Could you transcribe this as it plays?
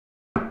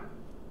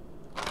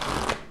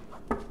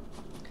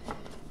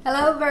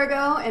Hello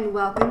Virgo, and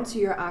welcome to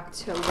your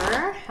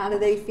October. How do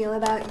they feel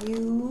about you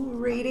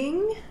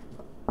reading?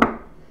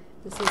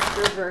 This is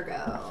for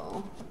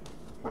Virgo.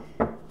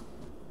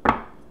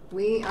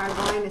 We are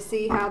going to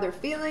see how they're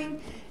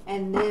feeling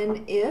and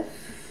then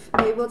if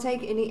they will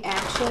take any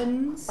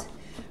actions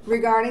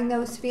regarding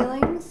those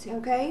feelings,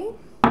 okay?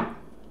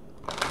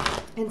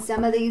 And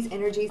some of these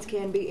energies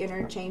can be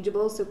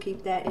interchangeable, so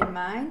keep that in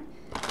mind.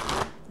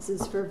 This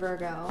is for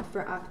Virgo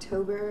for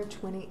October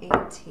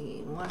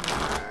 2018. One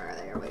more.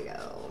 There we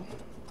go.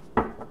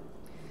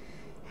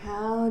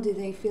 How do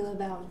they feel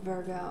about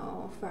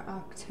Virgo for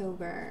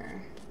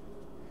October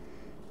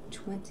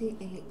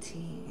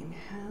 2018?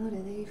 How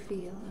do they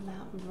feel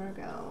about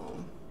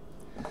Virgo?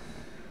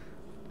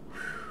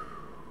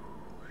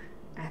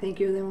 I think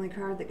you're the only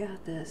card that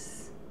got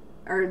this.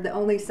 Or the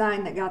only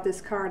sign that got this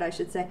card, I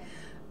should say.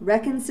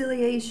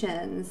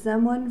 Reconciliation.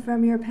 Someone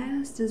from your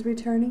past is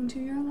returning to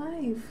your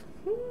life.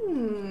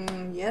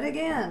 Yet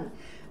again.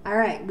 All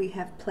right, we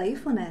have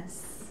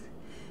playfulness.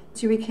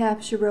 To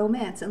recapture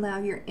romance, allow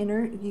your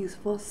inner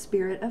youthful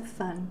spirit of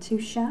fun to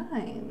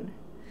shine.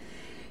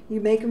 You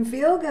make them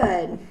feel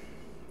good.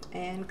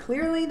 And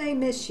clearly they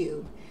miss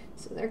you.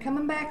 So they're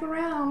coming back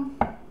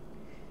around.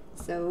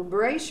 So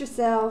brace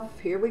yourself.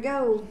 Here we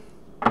go.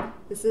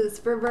 This is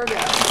for Virgo.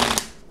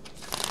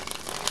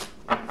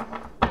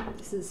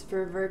 This is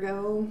for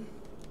Virgo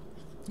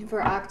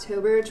for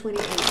October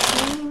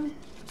 2018.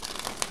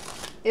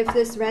 If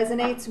this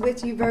resonates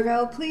with you,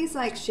 Virgo, please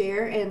like,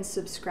 share, and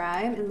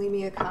subscribe, and leave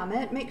me a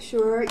comment. Make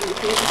sure you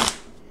hit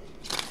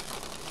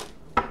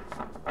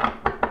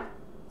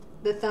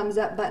the thumbs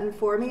up button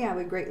for me. I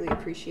would greatly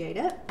appreciate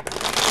it.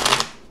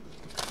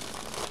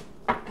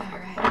 All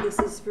right, this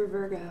is for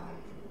Virgo.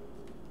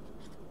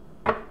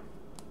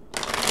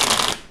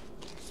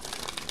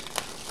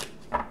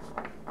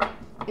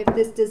 If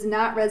this does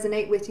not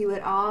resonate with you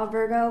at all,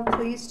 Virgo,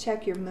 please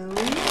check your moon,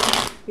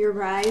 your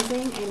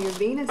rising, and your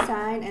Venus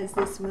sign, as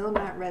this will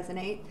not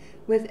resonate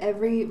with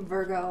every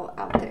Virgo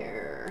out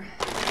there.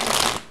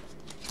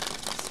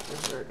 For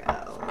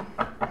Virgo.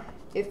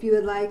 If you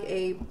would like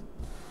a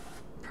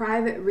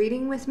private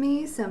reading with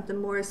me, something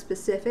more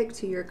specific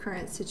to your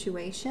current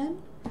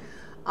situation,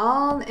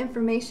 all the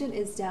information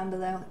is down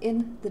below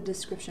in the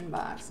description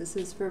box. This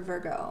is for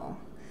Virgo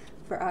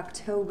for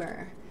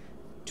October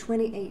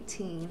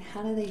 2018.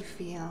 How do they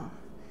feel?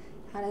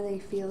 How do they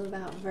feel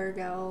about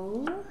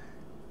Virgo?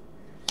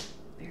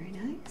 Very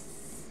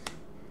nice.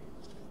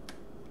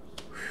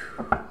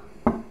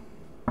 Whew.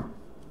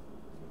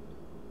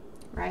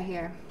 Right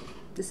here.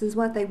 This is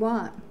what they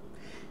want.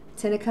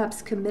 Ten of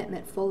Cups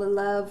commitment, full of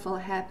love, full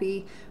of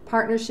happy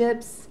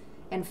partnerships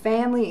and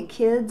family and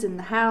kids in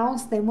the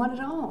house. They want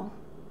it all.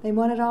 They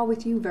want it all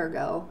with you,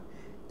 Virgo.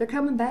 They're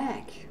coming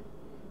back.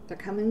 They're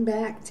coming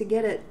back to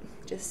get it.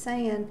 Just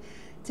saying.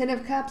 Ten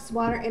of Cups,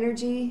 water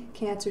energy,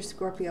 Cancer,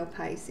 Scorpio,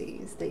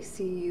 Pisces. They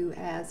see you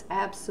as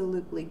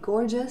absolutely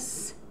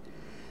gorgeous,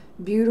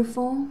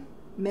 beautiful,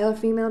 male or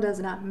female, does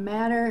not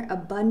matter,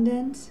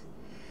 abundant.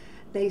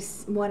 They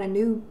want a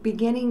new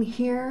beginning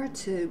here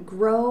to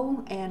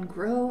grow and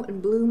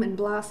bloom and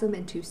blossom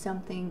into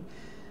something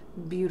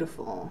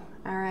beautiful.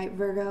 All right,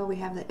 Virgo, we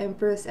have the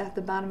Empress at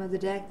the bottom of the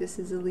deck. This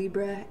is a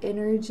Libra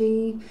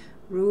energy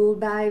ruled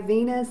by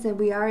Venus, and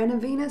we are in a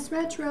Venus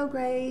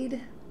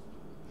retrograde.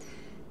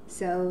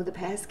 So the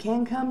past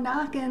can come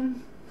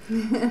knocking.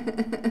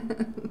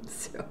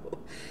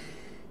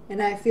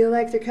 And I feel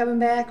like they're coming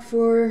back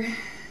to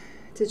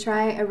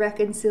try a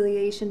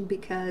reconciliation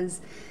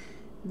because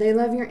they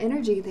love your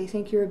energy. They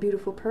think you're a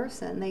beautiful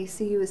person. They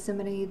see you as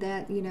somebody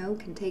that, you know,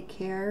 can take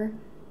care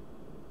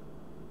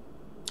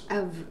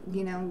of,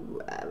 you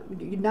know,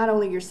 not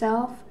only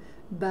yourself,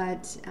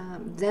 but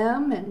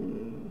them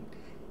and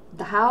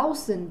the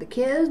house and the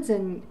kids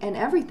and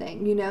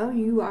everything. You know,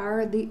 you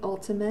are the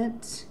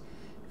ultimate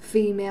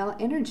female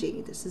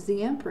energy. This is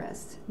the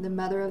Empress, the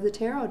mother of the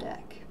tarot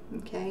deck.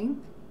 Okay,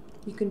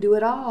 you can do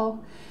it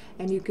all,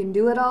 and you can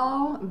do it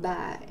all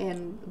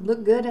and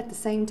look good at the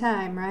same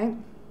time, right?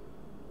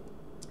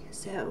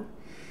 So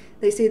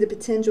they see the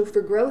potential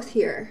for growth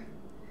here,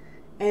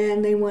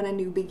 and they want a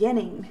new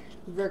beginning,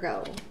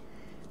 Virgo.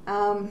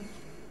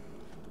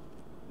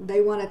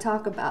 They want to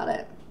talk about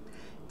it.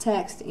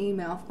 Text,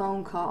 email,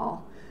 phone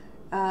call,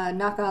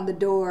 knock on the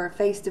door,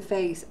 face to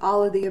face,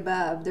 all of the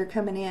above. They're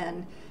coming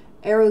in.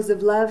 Arrows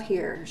of love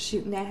here,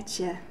 shooting at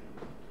you.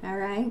 All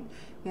right?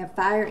 We have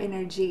fire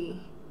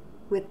energy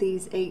with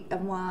these 8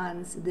 of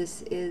Wands.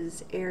 This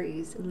is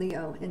Aries,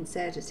 Leo, and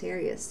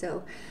Sagittarius.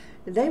 So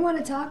they want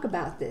to talk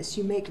about this.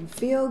 You make them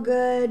feel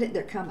good.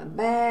 They're coming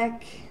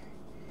back.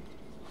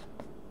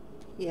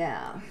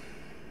 Yeah.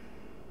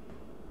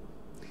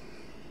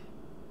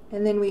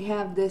 And then we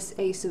have this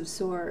Ace of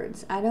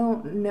Swords. I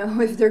don't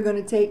know if they're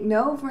going to take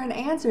no for an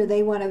answer.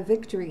 They want a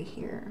victory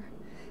here.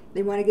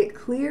 They want to get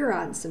clear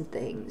on some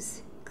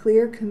things.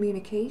 Clear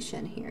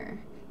communication here.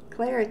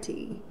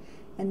 Clarity.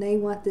 And they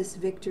want this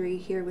victory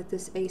here with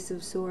this Ace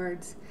of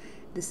Swords.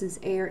 This is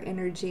air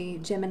energy,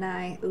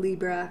 Gemini,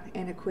 Libra,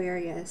 and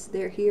Aquarius.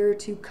 They're here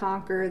to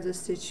conquer the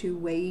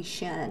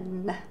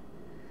situation,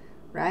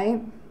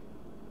 right?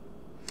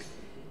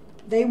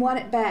 They want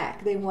it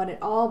back. They want it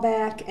all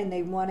back, and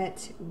they want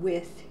it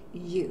with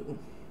you.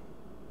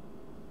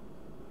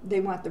 They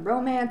want the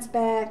romance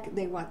back.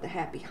 They want the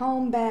happy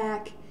home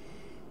back.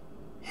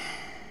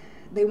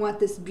 They want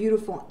this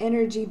beautiful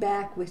energy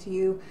back with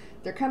you.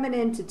 They're coming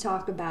in to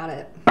talk about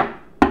it,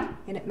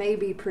 and it may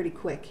be pretty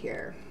quick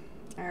here.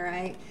 All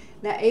right,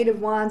 that Eight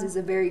of Wands is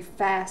a very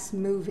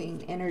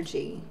fast-moving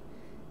energy.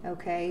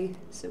 Okay,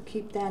 so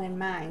keep that in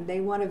mind. They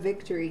want a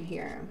victory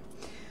here.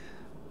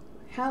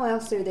 How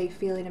else are they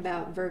feeling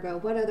about Virgo?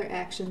 What other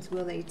actions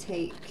will they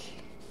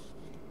take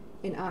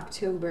in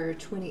October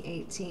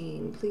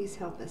 2018? Please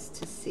help us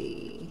to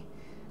see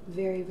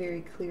very,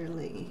 very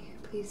clearly.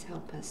 Please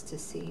help us to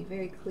see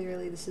very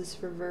clearly. This is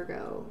for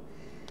Virgo.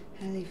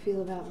 How do they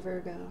feel about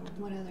Virgo?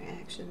 What other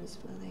actions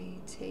will they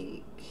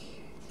take?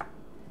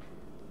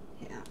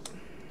 Yeah.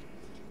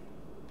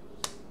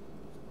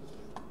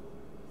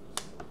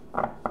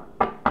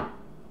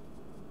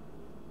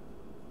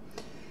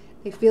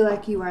 They feel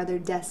like you are their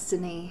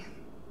destiny.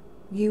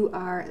 You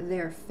are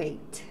their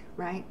fate,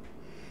 right?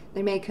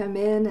 They may come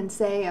in and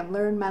say, I've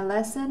learned my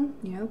lesson,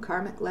 you know,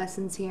 karmic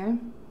lessons here,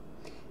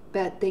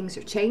 but things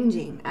are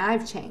changing.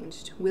 I've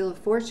changed. Wheel of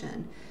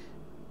Fortune.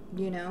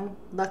 You know,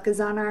 luck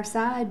is on our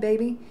side,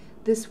 baby.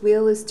 This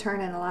wheel is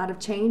turning, a lot of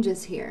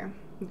changes here.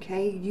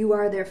 Okay, you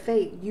are their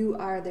fate. You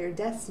are their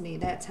destiny.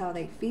 That's how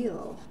they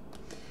feel.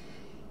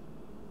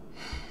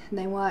 And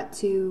they want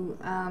to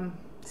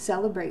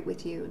celebrate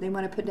with you. They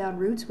want to put down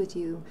roots with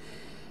you.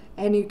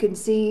 And you can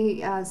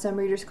see some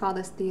readers call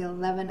this the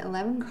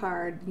 1111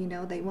 card. You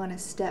know, they want to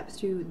step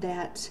through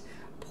that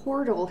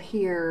portal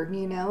here,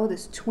 you know,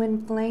 this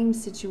twin flame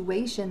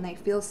situation. They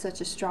feel such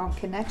a strong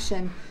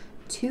connection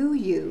to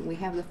you. We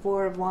have the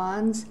Four of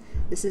Wands.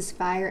 This is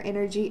fire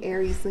energy,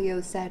 Aries,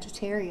 Leo,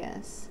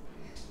 Sagittarius.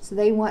 So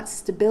they want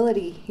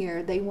stability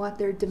here. They want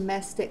their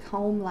domestic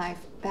home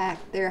life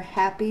back, their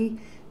happy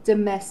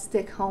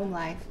domestic home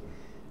life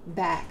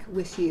back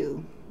with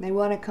you. They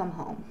want to come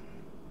home,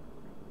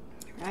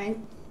 right?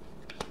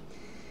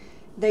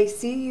 They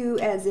see you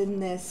as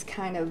in this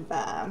kind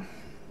of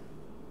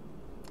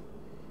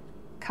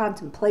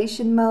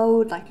contemplation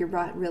mode, like you're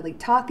not really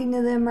talking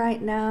to them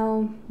right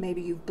now.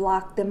 Maybe you've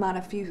blocked them on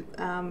a few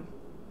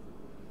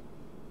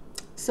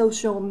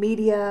social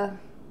media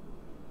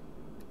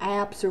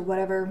apps or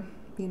whatever,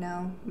 you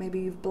know, maybe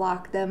you've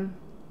blocked them.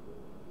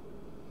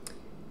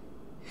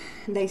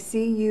 They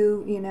see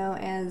you, you know,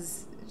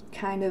 as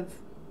kind of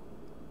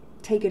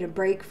taking a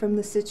break from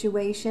the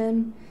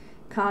situation,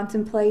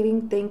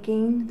 contemplating,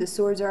 thinking. The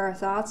swords are our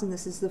thoughts, and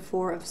this is the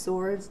Four of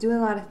Swords. Doing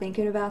a lot of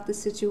thinking about the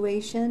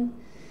situation,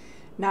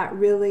 not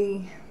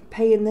really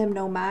paying them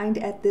no mind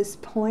at this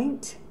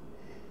point.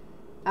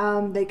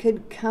 They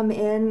could come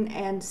in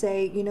and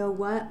say, you know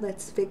what,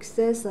 let's fix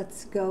this.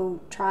 Let's go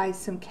try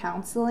some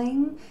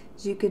counseling.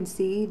 As you can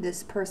see,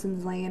 this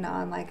person's laying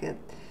on like a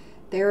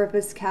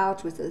therapist's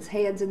couch with his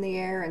hands in the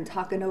air and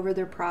talking over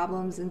their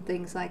problems and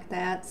things like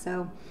that.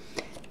 So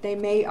they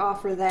may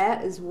offer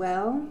that as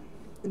well.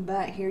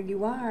 But here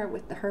you are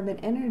with the Hermit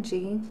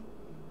energy.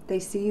 They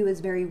see you as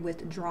very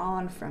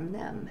withdrawn from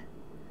them.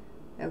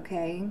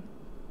 Okay?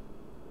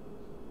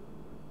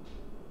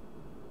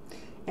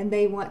 And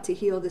they want to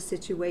heal the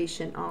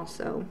situation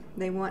also.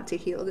 They want to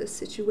heal this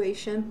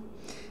situation,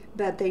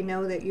 but they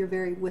know that you're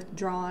very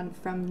withdrawn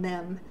from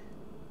them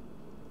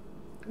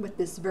with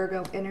this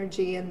Virgo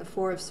energy and the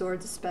Four of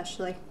Swords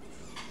especially.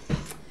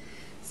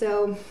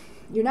 So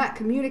you're not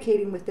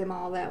communicating with them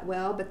all that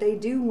well, but they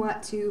do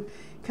want to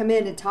come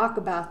in and talk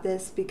about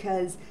this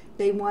because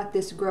they want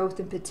this growth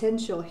and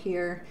potential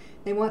here.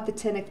 They want the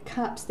Ten of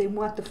Cups. They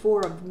want the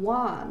Four of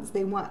Wands.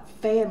 They want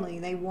family.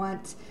 They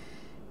want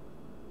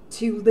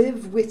to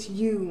live with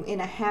you in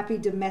a happy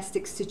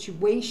domestic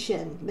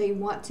situation. They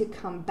want to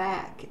come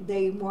back.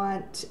 They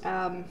want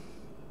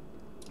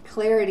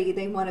clarity.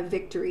 They want a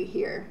victory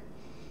here.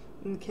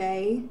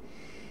 Okay?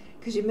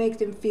 Because you make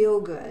them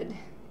feel good.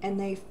 And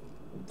they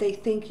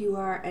think you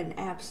are an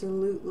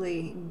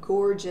absolutely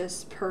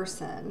gorgeous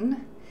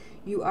person.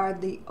 You are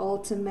the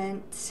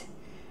ultimate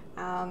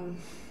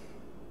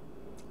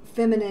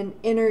feminine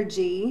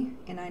energy,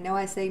 and I know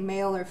I say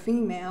male or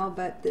female,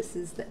 but this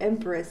is the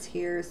Empress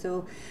here,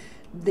 so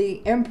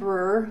the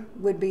Emperor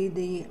would be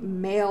the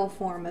male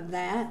form of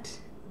that,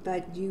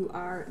 but you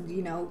are,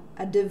 you know,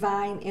 a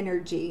divine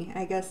energy.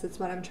 I guess that's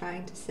what I'm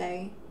trying to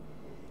say,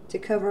 to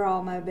cover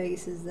all my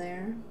bases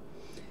there.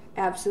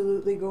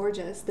 Absolutely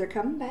gorgeous. They're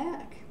coming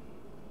back.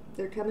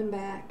 They're coming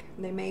back.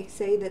 They may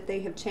say that they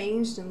have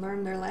changed and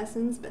learned their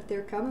lessons, but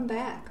they're coming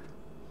back.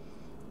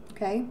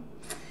 Okay?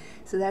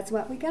 So that's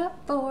what we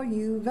got for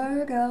you,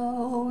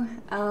 Virgo.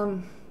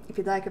 If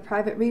you'd like a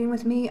private reading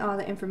with me, all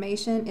the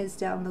information is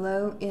down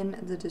below in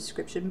the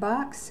description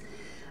box.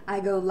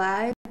 I go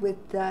live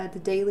with the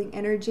daily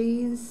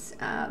energies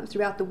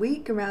throughout the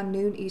week around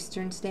noon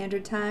Eastern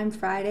Standard Time,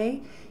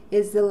 Friday,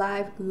 is the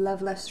live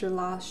Love, Luster,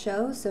 Law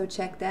show, so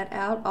check that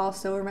out,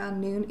 also around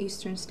noon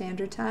Eastern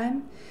Standard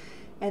Time.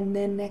 And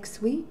then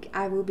next week,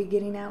 I will be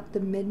getting out the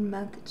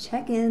mid-month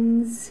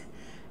check-ins,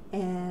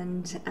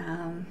 and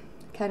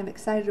kind of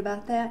excited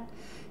about that.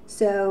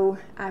 So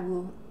I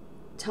will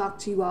talk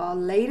to you all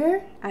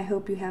later. I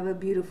hope you have a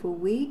beautiful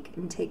week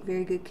and take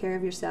very good care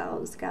of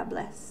yourselves. God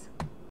bless.